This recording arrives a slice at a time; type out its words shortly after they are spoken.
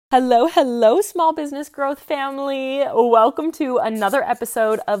Hello, hello, small business growth family. Welcome to another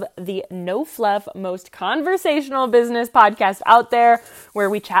episode of the No Fluff, most conversational business podcast out there, where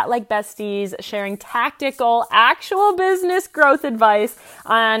we chat like besties, sharing tactical, actual business growth advice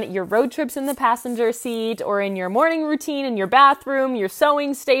on your road trips in the passenger seat or in your morning routine, in your bathroom, your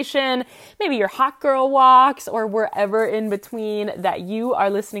sewing station, maybe your hot girl walks, or wherever in between that you are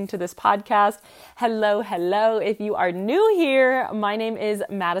listening to this podcast. Hello, hello. If you are new here, my name is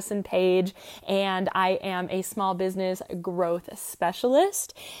Madison Page, and I am a small business growth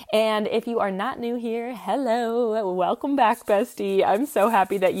specialist. And if you are not new here, hello, welcome back, bestie. I'm so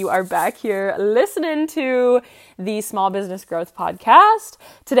happy that you are back here listening to the Small Business Growth Podcast.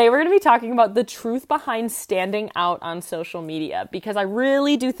 Today, we're going to be talking about the truth behind standing out on social media, because I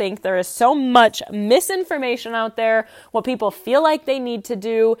really do think there is so much misinformation out there, what people feel like they need to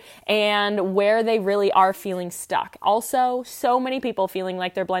do, and where they really are feeling stuck. Also, so many people feeling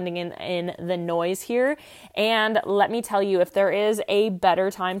like they're blending in the noise here. And let me tell you, if there is a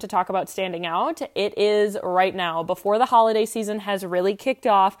better time to talk about standing out, it is right now. Before the holiday season has really kicked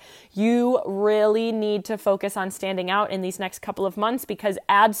off, you really need to focus on standing out in these next couple of months, because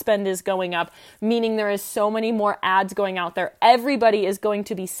ad spend is going up, meaning there is so many more ads going out there. Everybody is going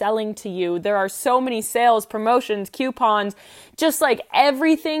to be selling to you. There are so many sales, promotions, coupons, just like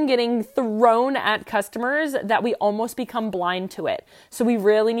everything getting thrown at customers that we almost become blind to it. So we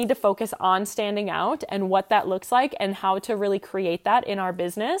really need to focus on standing out and what that looks like and how to really create that in our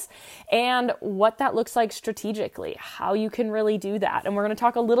business and what that looks like strategically, how you can really do that. And we're going to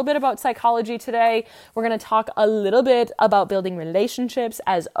talk a little bit about psychology today. We're going to talk a little bit about building relationships.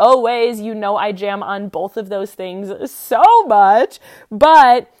 As always, you know I jam on both of those things so much,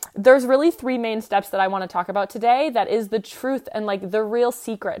 but there's really three main steps that I want to talk about today. That is the truth and like the real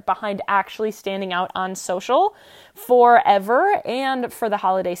secret behind actually standing out on social forever and for the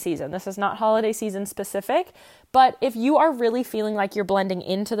holiday season. This is not holiday season specific, but if you are really feeling like you're blending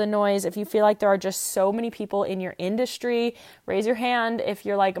into the noise, if you feel like there are just so many people in your industry, raise your hand. If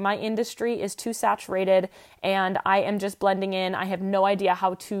you're like, my industry is too saturated and I am just blending in, I have no idea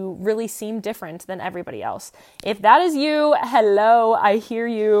how to really seem different than everybody else. If that is you, hello, I hear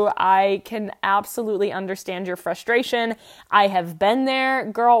you. I can absolutely understand your frustration. I have been there.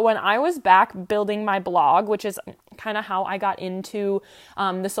 Girl, when I was back building my blog, which is kind of how I got into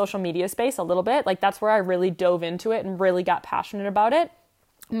the social media space a little bit, like that's where I really dove into it and really got passionate about it.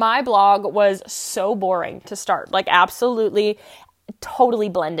 My blog was so boring to start, like absolutely totally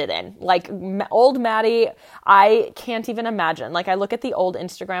blended in. Like old Maddie, I can't even imagine. Like I look at the old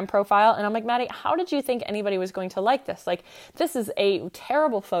Instagram profile and I'm like, Maddie, how did you think anybody was going to like this? Like this is a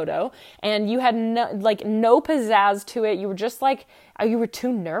terrible photo and you had no pizzazz to it. You were just like, you were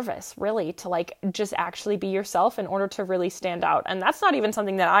too nervous really to like just actually be yourself in order to really stand out. And that's not even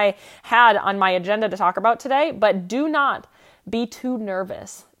something that I had on my agenda to talk about today, but do not be too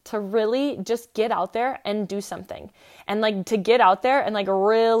nervous to really just get out there and do something, and like to get out there and like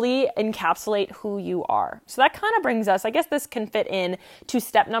really encapsulate who you are. So that kind of brings us, I guess this can fit in to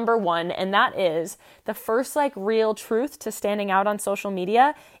step number one. And that is the first like real truth to standing out on social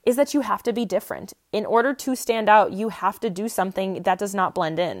media is that you have to be different. In order to stand out, you have to do something that does not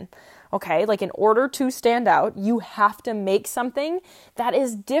blend in. Okay, like in order to stand out, you have to make something that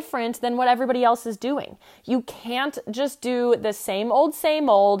is different than what everybody else is doing. You can't just do the same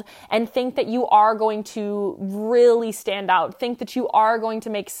old, and think that you are going to really stand out, think that you are going to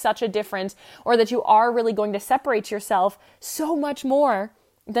make such a difference, or that you are really going to separate yourself so much more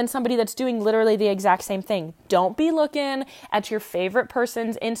than somebody that's doing literally the exact same thing. Don't be looking at your favorite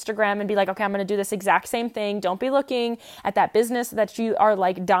person's Instagram and be like, okay, I'm going to do this exact same thing. Don't be looking at that business that you are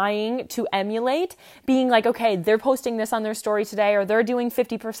like dying to emulate, being like, okay, they're posting this on their story today, or they're doing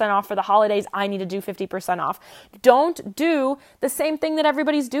 50% off for the holidays. I need to do 50% off. Don't do the same thing that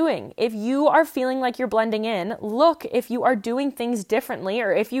everybody's doing. If you are feeling like you're blending in, look if you are doing things differently,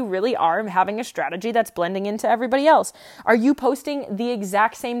 or if you really are having a strategy that's blending into everybody else. Are you posting the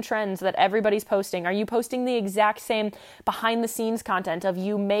exact same trends that everybody's posting? Are you posting the exact same behind the scenes content of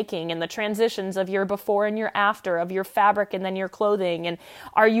you making and the transitions of your before and your after, of your fabric and then your clothing? And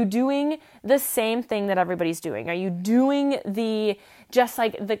are you doing the same thing that everybody's doing? Are you doing the just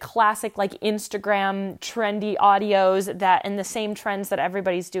like the classic like Instagram trendy audios that and the same trends that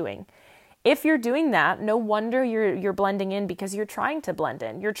everybody's doing? If you're doing that, no wonder you're blending in, because you're trying to blend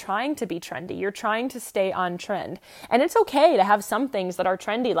in. You're trying to be trendy. You're trying to stay on trend. And it's okay to have some things that are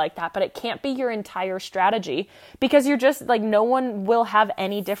trendy like that, but it can't be your entire strategy, because you're just like, no one will have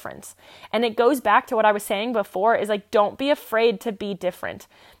any difference. And it goes back to what I was saying before, is like, don't be afraid to be different.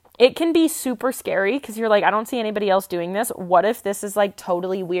 it can be super scary because you're like, I don't see anybody else doing this. What if this is like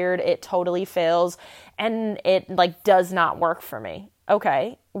totally weird? It totally fails and it like does not work for me.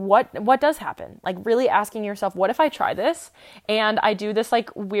 Okay, what does happen? Like really asking yourself, what if I try this and I do this like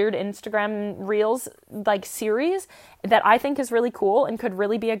weird Instagram Reels like series that I think is really cool and could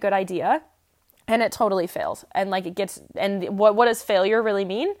really be a good idea, and it totally fails. And like it gets, and what does failure really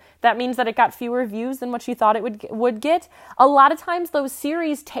mean? That means that it got fewer views than what you thought it would get. A lot of times those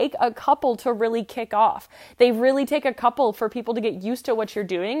series take a couple to really kick off. They really take a couple for people to get used to what you're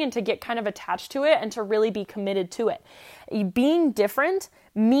doing and to get kind of attached to it and to really be committed to it. Being different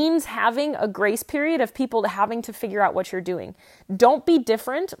means having a grace period of people having to figure out what you're doing. Don't be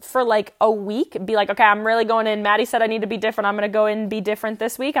different for like a week. Be like, okay, I'm really going in. Maddie said I need to be different. I'm going to go in and be different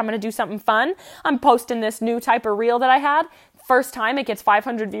this week. I'm going to do something fun. I'm posting this new type of reel that I had. First time it gets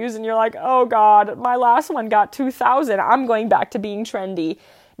 500 views and you're like, oh God, my last one got 2,000. I'm going back to being trendy.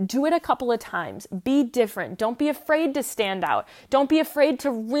 Do it a couple of times. Be different. Don't be afraid to stand out. Don't be afraid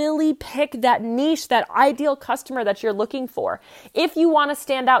to really pick that niche, that ideal customer that you're looking for. If you want to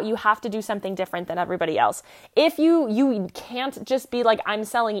stand out, you have to do something different than everybody else. If you can't just be like, I'm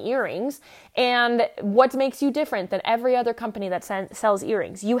selling earrings, and what makes you different than every other company that sells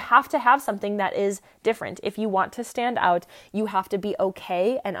earrings? You have to have something that is different. If you want to stand out, you have to be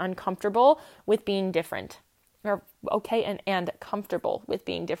okay and uncomfortable with being different. Or okay and comfortable with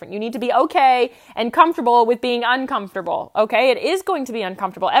being different. You need to be okay and comfortable with being uncomfortable. Okay? It is going to be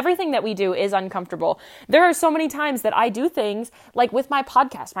uncomfortable. Everything that we do is uncomfortable. There are so many times that I do things like with my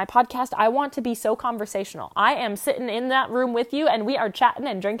podcast. My podcast, I want to be so conversational. I am sitting in that room with you and we are chatting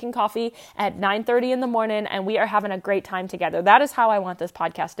and drinking coffee at 9:30 in the morning and we are having a great time together. That is how I want this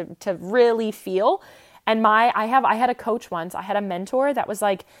podcast to really feel. And I had a coach once, I had a mentor that was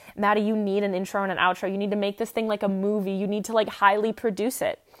like, Maddie, you need an intro and an outro. You need to make this thing like a movie. You need to like highly produce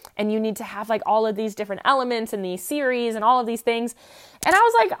it. And you need to have like all of these different elements in these series and all of these things. And I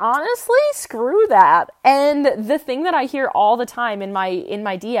was like, honestly, screw that. And the thing that I hear all the time in my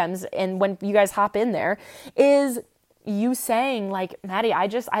DMs and when you guys hop in there is you saying like, Maddie,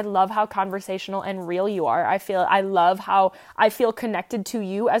 I love how conversational and real you are. I love how I feel connected to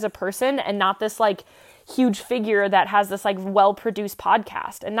you as a person and not this like huge figure that has this like well-produced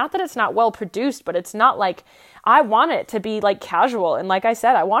podcast. And not that it's not well-produced, but it's not like, I want it to be like casual. And like I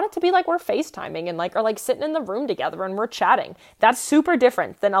said, I want it to be like we're FaceTiming and like, or like sitting in the room together and we're chatting. That's super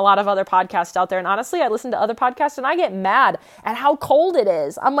different than a lot of other podcasts out there. And honestly, I listen to other podcasts and I get mad at how cold it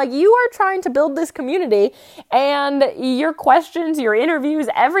is. I'm like, you are trying to build this community and your questions, your interviews,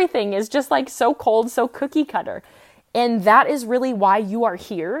 everything is just like so cold, so cookie cutter. And that is really why you are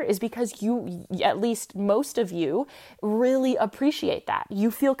here, is because you, at least most of you, really appreciate that.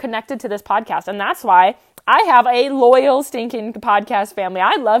 You feel connected to this podcast. And that's why I have a loyal stinking podcast family.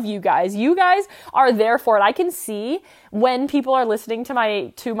 I love you guys. You guys are there for it. I can see when people are listening to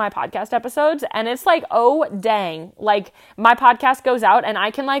my podcast episodes and it's like, oh dang, like my podcast goes out and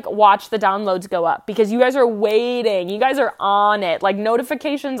I can like watch the downloads go up because you guys are waiting. You guys are on it, like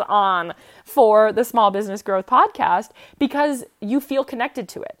notifications on for the Small Business Growth Podcast because you feel connected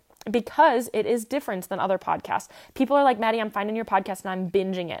to it. Because it is different than other podcasts. People are like, Maddie, I'm finding your podcast and I'm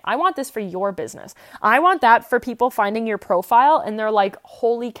binging it. I want this for your business. I want that for people finding your profile and they're like,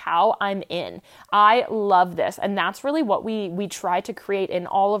 holy cow, I'm in. I love this. And that's really what we try to create in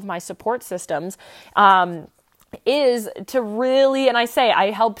all of my support systems. Is to really, and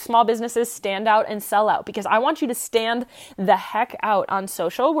I help small businesses stand out and sell out because I want you to stand the heck out on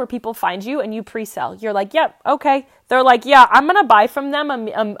social where people find you and you pre-sell. You're like, yep, okay. They're like, yeah, I'm going to buy from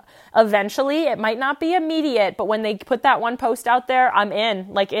them eventually. It might not be immediate, but when they put that one post out there, I'm in.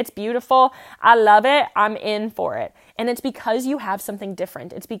 Like, it's beautiful. I love it. I'm in for it. And it's because you have something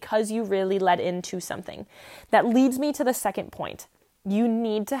different. It's because you really led into something. That leads me to the second point. You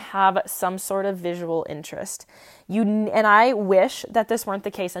need to have some sort of visual interest. And I wish that this weren't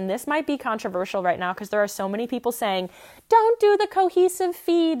the case. And this might be controversial right now because there are so many people saying, don't do the cohesive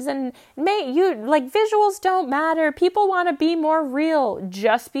feeds and visuals don't matter. People want to be more real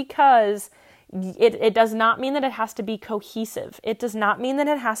just because it does not mean that it has to be cohesive. It does not mean that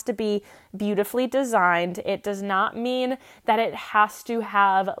it has to be beautifully designed. It does not mean that it has to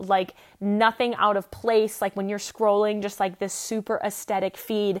have like nothing out of place, like when you're scrolling just like this super aesthetic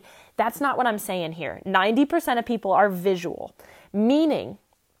feed. That's not what I'm saying here. 90% of people are visual, meaning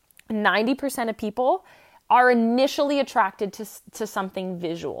 90% of people are initially attracted to something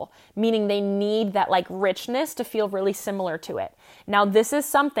visual, meaning they need that like richness to feel really similar to it. Now, this is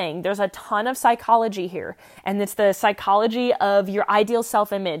something, there's a ton of psychology here, and it's the psychology of your ideal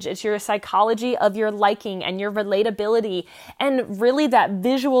self-image. It's your psychology of your liking and your relatability, and really that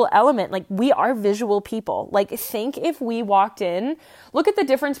visual element. Like, we are visual people. Like, think if we walked in, look at the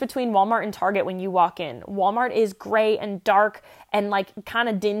difference between Walmart and Target when you walk in. Walmart is gray and dark and like kind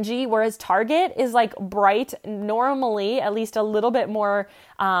of dingy, whereas Target is like bright, normally at least a little bit more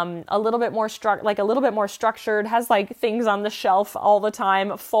structured, has like things on the shelf all the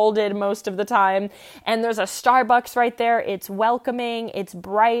time, folded most of the time. And there's a Starbucks right there. It's welcoming, it's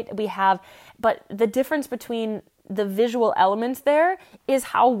bright. But the difference between the visual elements there is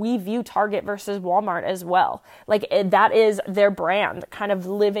how we view Target versus Walmart as well. Like, that is their brand kind of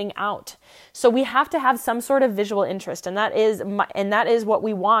living out. So we have to have some sort of visual interest, and that is what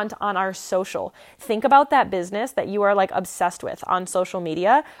we want on our social. Think about that business that you are like obsessed with on social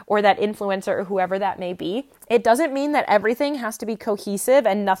media, or that influencer or whoever that may be. It doesn't mean that everything has to be cohesive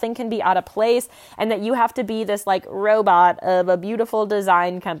and nothing can be out of place, and that you have to be this like robot of a beautiful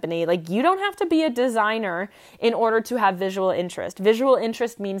design company. Like, you don't have to be a designer in order to have visual interest. Visual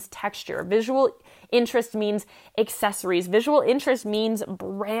interest means texture. Visual interest means accessories. Visual interest means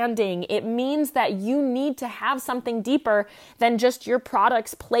branding. It means that you need to have something deeper than just your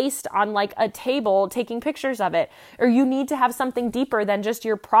products placed on like a table taking pictures of it. Or you need to have something deeper than just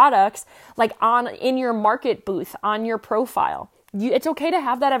your products like in your market booth on your profile. It's okay to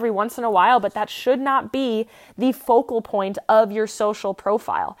have that every once in a while, but that should not be the focal point of your social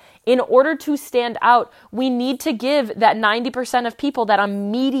profile. In order to stand out, we need to give that 90% of people that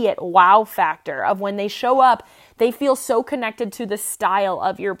immediate wow factor of when they show up, they feel so connected to the style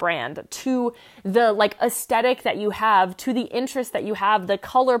of your brand, to the like aesthetic that you have, to the interest that you have, the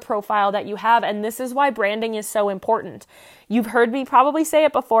color profile that you have. And this is why branding is so important. You've heard me probably say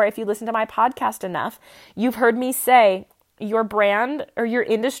it before if you listen to my podcast enough. You've heard me say, your brand or your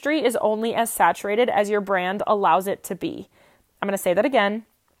industry is only as saturated as your brand allows it to be. I'm going to say that again.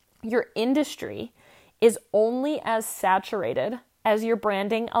 Your industry is only as saturated as your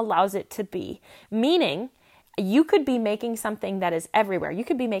branding allows it to be. Meaning, you could be making something that is everywhere. You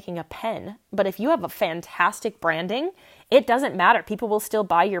could be making a pen, but if you have a fantastic branding, it doesn't matter. People will still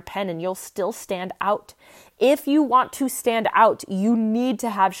buy your pen and you'll still stand out. If you want to stand out, you need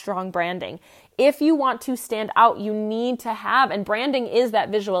to have strong branding. If you want to stand out, you need to have, and branding is that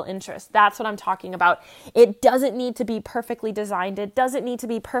visual interest. That's what I'm talking about. It doesn't need to be perfectly designed. It doesn't need to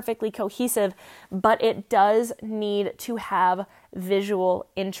be perfectly cohesive, but it does need to have visual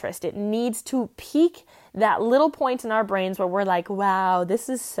interest. It needs to pique that little point in our brains where we're like, wow, this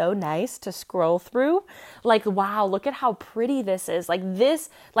is so nice to scroll through. Like, wow, look at how pretty this is. Like this,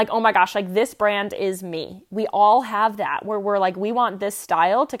 like, oh my gosh, like this brand is me. We all have that where we're like, we want this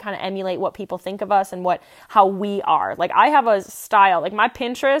style to kind of emulate what people think of us and how we are. Like, I have a style, like my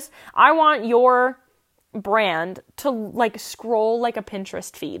Pinterest, I want your brand to like scroll like a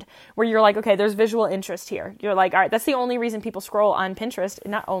Pinterest feed where you're like, okay, there's visual interest here. You're like, all right, that's the only reason people scroll on Pinterest.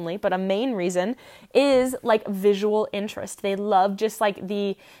 Not only, but a main reason is like visual interest. They love just like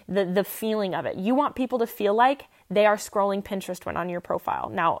the feeling of it. You want people to feel like they are scrolling Pinterest when on your profile.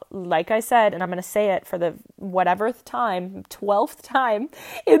 Now, like I said, and I'm going to say it for the 12th time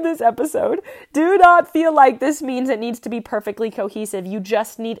in this episode, do not feel like this means it needs to be perfectly cohesive. You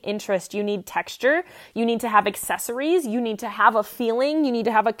just need interest. You need texture. You need to have accessories. You need to have a feeling. You need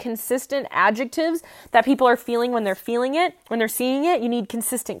to have a consistent adjectives that people are feeling when they're feeling it, when they're seeing it. You need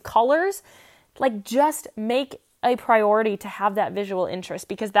consistent colors. Like, just make a priority to have that visual interest,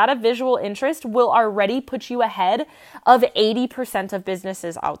 because that visual interest will already put you ahead of 80% of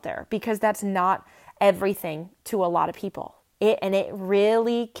businesses out there, because that's not everything to a lot of people. It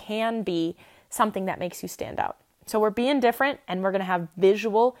really can be something that makes you stand out. So we're being different and we're going to have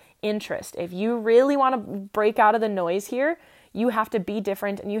visual interest. If you really want to break out of the noise here, you have to be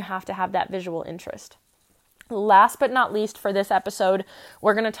different and you have to have that visual interest. Last but not least for this episode,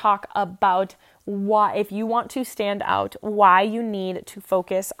 we're going to talk about why, if you want to stand out, why you need to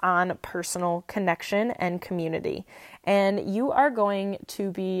focus on personal connection and community. And you are going to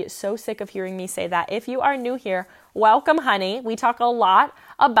be so sick of hearing me say that. If you are new here, welcome, honey. We talk a lot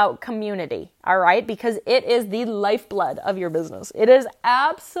about community, all right? Because it is the lifeblood of your business. It is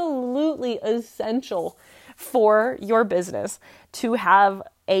absolutely essential for your business to have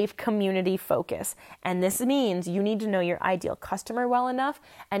a community focus. And this means you need to know your ideal customer well enough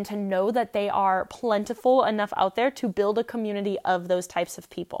and to know that they are plentiful enough out there to build a community of those types of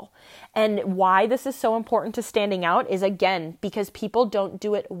people. And why this is so important to standing out is, again, because people don't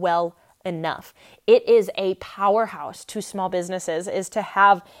do it well enough. It is a powerhouse to small businesses is to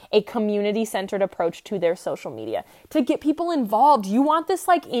have a community-centered approach to their social media, to get people involved. You want this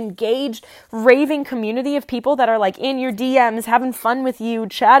like engaged, raving community of people that are like in your DMs, having fun with you,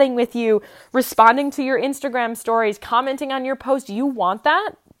 chatting with you, responding to your Instagram stories, commenting on your post. You want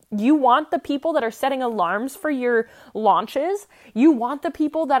that? You want the people that are setting alarms for your launches. You want the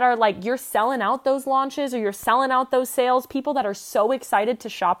people that are like, you're selling out those launches or you're selling out those sales, people that are so excited to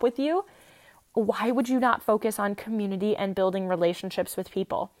shop with you. Why would you not focus on community and building relationships with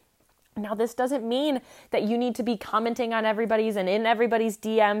people? Now, this doesn't mean that you need to be commenting on everybody's and in everybody's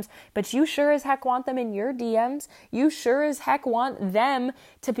DMs, but you sure as heck want them in your DMs. You sure as heck want them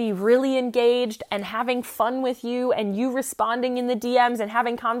to be really engaged and having fun with you and you responding in the DMs and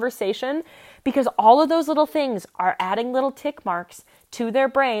having conversation, because all of those little things are adding little tick marks to their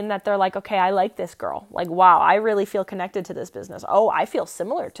brain that they're like, okay, I like this girl. Like, wow, I really feel connected to this business. Oh, I feel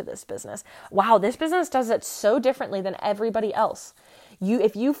similar to this business. Wow, this business does it so differently than everybody else.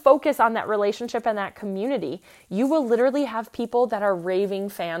 If you focus on that relationship and that community, you will literally have people that are raving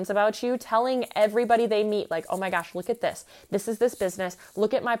fans about you, telling everybody they meet, like, oh my gosh, look at this. This is this business.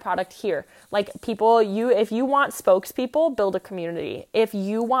 Look at my product here. Like people, if you want spokespeople, build a community. If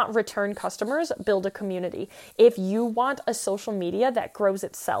you want return customers, build a community. If you want a social media that grows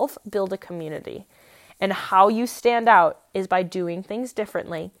itself, build a community. And how you stand out is by doing things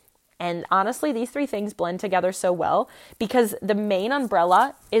differently. And honestly, these three things blend together so well because the main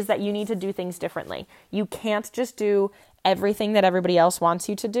umbrella is that you need to do things differently. You can't just do everything that everybody else wants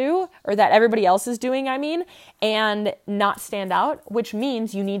you to do, or that everybody else is doing, and not stand out, which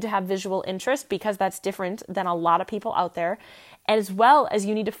means you need to have visual interest because that's different than a lot of people out there, as well as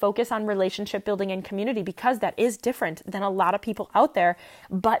you need to focus on relationship building and community because that is different than a lot of people out there,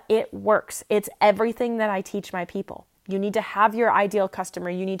 but it works. It's everything that I teach my people. You need to have your ideal customer.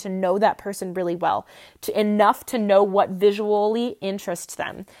 You need to know that person really well, enough to know what visually interests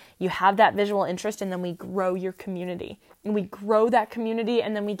them. You have that visual interest, and then we grow your community. And we grow that community,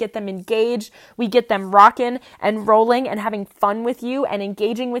 and then we get them engaged. We get them rocking and rolling and having fun with you and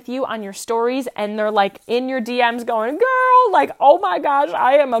engaging with you on your stories. And they're like in your DMs going, girl, like, oh my gosh,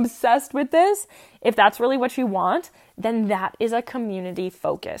 I am obsessed with this. If that's really what you want, then that is a community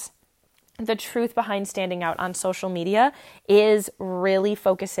focus. The truth behind standing out on social media is really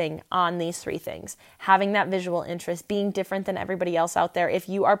focusing on these three things. Having that visual interest, being different than everybody else out there. If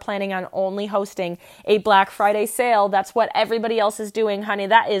you are planning on only hosting a Black Friday sale, that's what everybody else is doing, honey.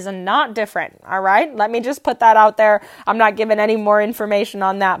 That is not different, all right? Let me just put that out there. I'm not giving any more information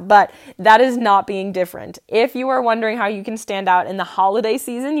on that, but that is not being different. If you are wondering how you can stand out in the holiday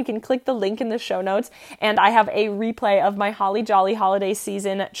season, you can click the link in the show notes, and I have a replay of my Holly Jolly holiday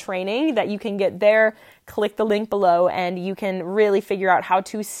season training that you can get there. Click the link below and you can really figure out how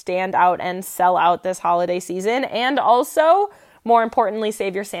to stand out and sell out this holiday season, and also, more importantly,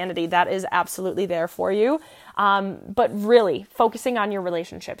 save your sanity. That is absolutely there for you. But really focusing on your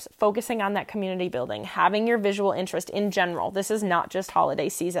relationships, focusing on that community building, having your visual interest in general. This is not just holiday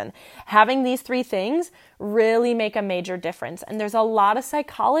season. Having these three things really make a major difference. And there's a lot of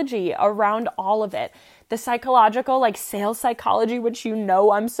psychology around all of it. The psychological, like sales psychology, which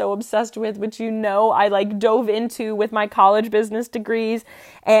I'm so obsessed with, which I like dove into with my college business degrees,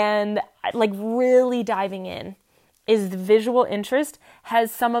 and like really diving in, is the visual interest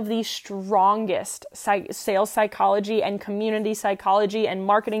has some of the strongest sales psychology and community psychology and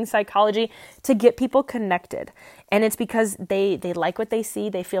marketing psychology to get people connected. And it's because they like what they see.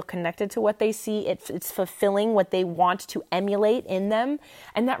 They feel connected to what they see. It's fulfilling what they want to emulate in them.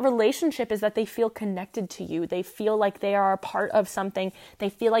 And that relationship is that they feel connected to you. They feel like they are a part of something. They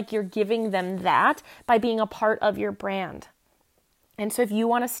feel like you're giving them that by being a part of your brand. And so if you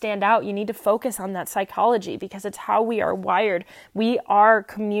want to stand out, you need to focus on that psychology because it's how we are wired. We are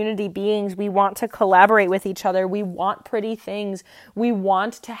community beings. We want to collaborate with each other. We want pretty things. We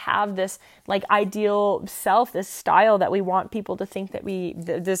want to have this like ideal self, this style that we want people to think that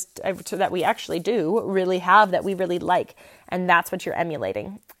that we actually do really have, that we really like. And that's what you're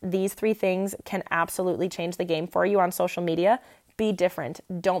emulating. These three things can absolutely change the game for you on social media. Be different.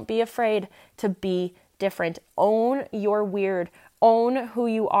 Don't be afraid to be different. Own your weird. Own who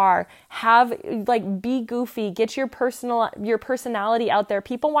you are. Be goofy. Get your personality out there.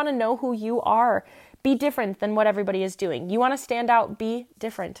 People want to know who you are. Be different than what everybody is doing. You want to stand out, be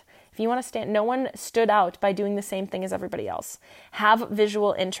different. If you want to stand, no one stood out by doing the same thing as everybody else. Have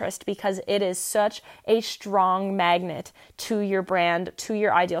visual interest because it is such a strong magnet to your brand, to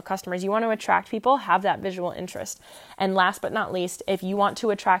your ideal customers. You want to attract people, have that visual interest. And last but not least, if you want to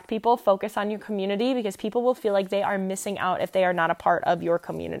attract people, focus on your community because people will feel like they are missing out if they are not a part of your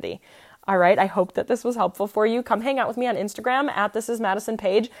community. All right, I hope that this was helpful for you. Come hang out with me on Instagram at This Is Madison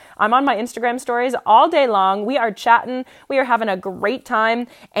Page. I'm on my Instagram stories all day long. We are chatting. We are having a great time,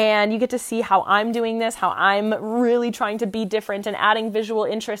 and you get to see how I'm doing this, how I'm really trying to be different and adding visual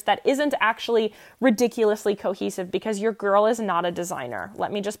interest that isn't actually ridiculously cohesive, because your girl is not a designer.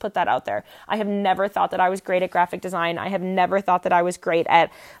 Let me just put that out there. I have never thought that I was great at graphic design. I have never thought that I was great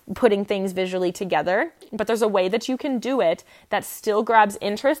at putting things visually together, but there's a way that you can do it that still grabs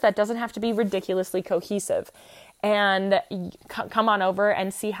interest, that doesn't have to be ridiculously cohesive. And come on over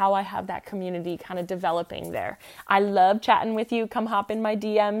and see how I have that community kind of developing there. I love chatting with you. Come hop in my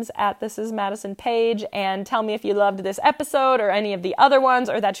DMs at This Is Madison Page and tell me if you loved this episode or any of the other ones,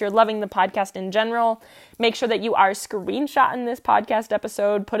 or that you're loving the podcast in general. Make sure that you are screenshotting this podcast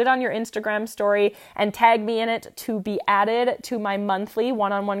episode, put it on your Instagram story, and tag me in it to be added to my monthly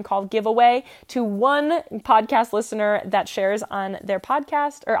one-on-one call giveaway to one podcast listener that shares on their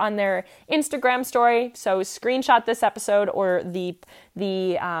podcast or on their Instagram story. So screenshot this episode or the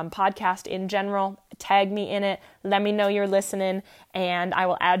podcast in general, tag me in it, let me know you're listening, and I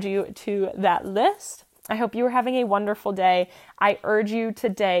will add you to that list. I hope you are having a wonderful day. I urge you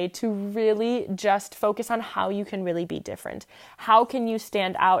today to really just focus on how you can really be different. How can you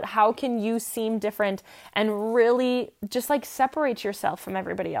stand out? How can you seem different and really just like separate yourself from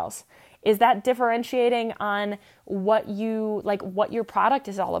everybody else? Is that differentiating on what your product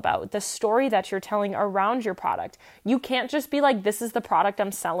is all about, the story that you're telling around your product? You can't just be like, this is the product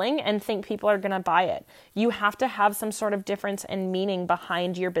I'm selling, and think people are going to buy it. You have to have some sort of difference and meaning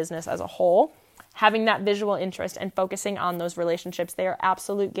behind your business as a whole. Having that visual interest and focusing on those relationships, they are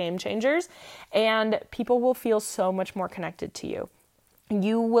absolute game changers, and people will feel so much more connected to you.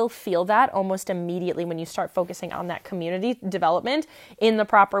 You will feel that almost immediately when you start focusing on that community development in the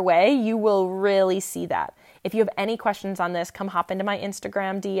proper way. You will really see that. If you have any questions on this, come hop into my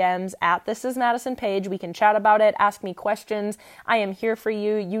Instagram DMs at This Is Madison Page. We can chat about it. Ask me questions. I am here for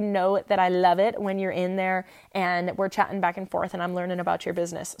you. You know that I love it when you're in there and we're chatting back and forth and I'm learning about your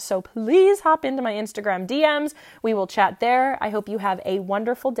business. So please hop into my Instagram DMs. We will chat there. I hope you have a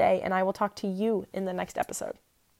wonderful day, and I will talk to you in the next episode.